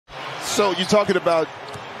So you're talking about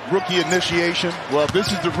rookie initiation? Well,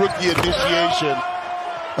 this is the rookie initiation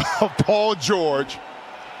of Paul George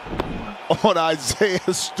on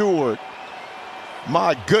Isaiah Stewart.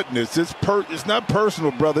 My goodness, it's not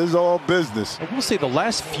personal, brother. It's all business. I will say the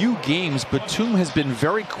last few games, Batum has been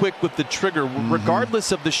very quick with the trigger,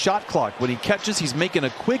 regardless of the shot clock. When he catches, he's making a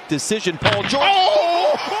quick decision. Paul George.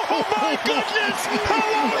 Oh, my goodness!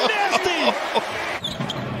 How nasty!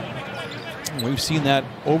 We've seen that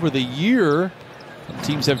over the year. Some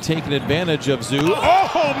teams have taken advantage of Zoo.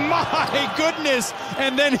 Oh my goodness!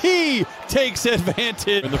 And then he takes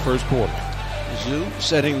advantage in the first quarter. Zoo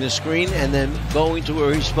setting the screen and then going to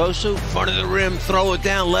where he's supposed to. Front of the rim, throw it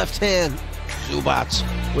down, left hand. Zubats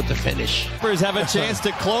with the finish. Clippers have a chance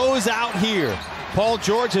to close out here. Paul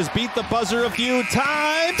George has beat the buzzer a few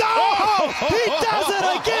times. Oh, he does it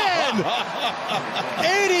again!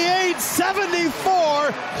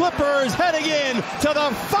 88-74. Clippers heading in to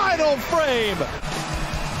the final frame.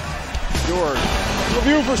 George.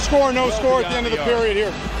 Review for score, no score at the end of the period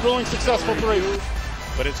here. Thrilling, successful three.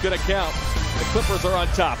 But it's going to count. The Clippers are on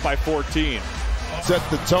top by 14. Set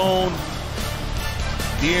the tone.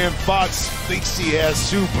 De'Aaron Fox thinks he has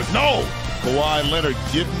two, but no. Kawhi Leonard,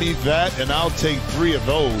 give me that, and I'll take 3 of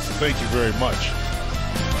those. Thank you very much.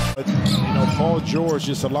 But, Paul George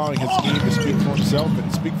just allowing his game to speak for himself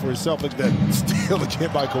and speak for himself. Look at that steal again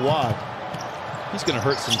by Kawhi. He's going to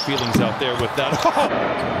hurt some feelings out there with that.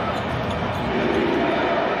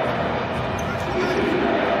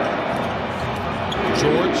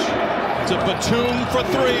 George to Batum for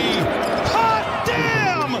 3. Hot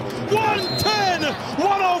damn!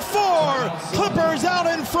 110-104. Clippers out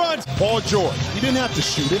in front. Paul George, he didn't have to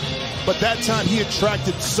shoot it, but that time he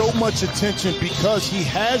attracted so much attention because he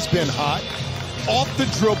has been hot. Off the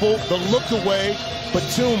dribble, the look away,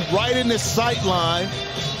 Batum right in his sight line,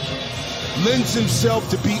 lends himself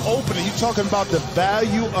to be open. And you're talking about the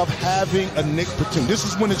value of having a Nick Batum. This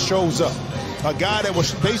is when it shows up. A guy that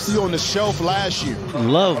was basically on the shelf last year.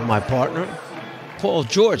 Love my partner, Paul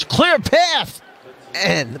George. Clear path.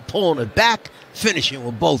 And pulling it back, finishing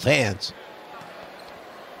with both hands.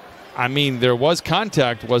 I mean, there was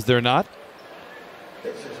contact, was there not?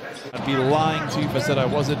 I'd be lying to you if I said I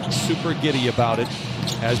wasn't super giddy about it.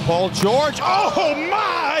 As Paul George, oh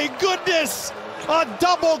my goodness! A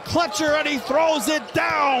double clutcher and he throws it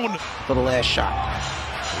down! For the last shot.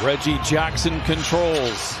 Reggie Jackson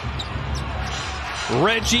controls.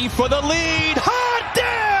 Reggie for the lead. Hot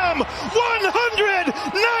damn!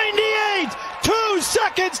 198! 2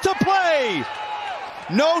 seconds to play.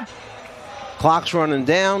 No. Clock's running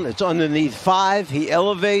down. It's underneath 5. He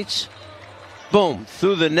elevates. Boom.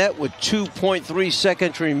 Through the net with 2.3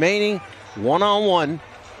 seconds remaining. One-on-one.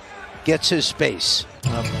 Gets his space.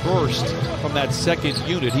 A burst from that second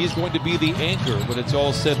unit. He's going to be the anchor when it's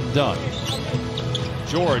all said and done.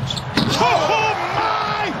 George. Oh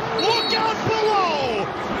my! Look out below!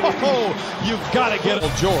 Oh, you've got to get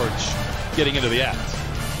George getting into the act.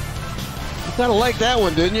 You kind of like that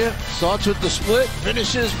one, didn't you? Starts with the split,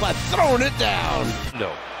 finishes by throwing it down.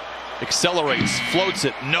 No. Accelerates, floats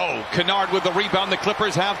it. No. Kennard with the rebound. The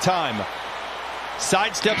Clippers have time.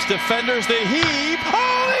 Sidesteps defenders. The heave.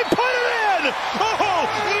 Oh, he put it in! Oh,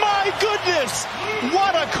 my goodness!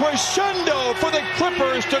 What a crescendo for the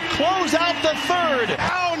Clippers to close out the third.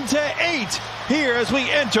 Down to 8 here as we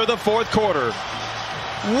enter the fourth quarter.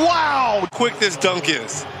 Wow! How quick this dunk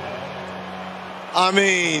is. I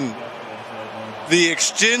mean, the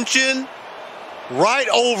extension right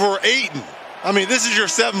over Ayton. I mean, this is your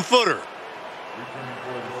 7-footer.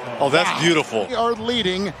 Oh, that's beautiful. We are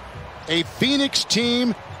leading a Phoenix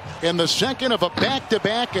team in the second of a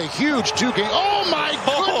back-to-back, a huge 2-game. Oh, my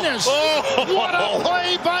goodness! What a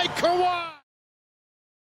play by Kawhi!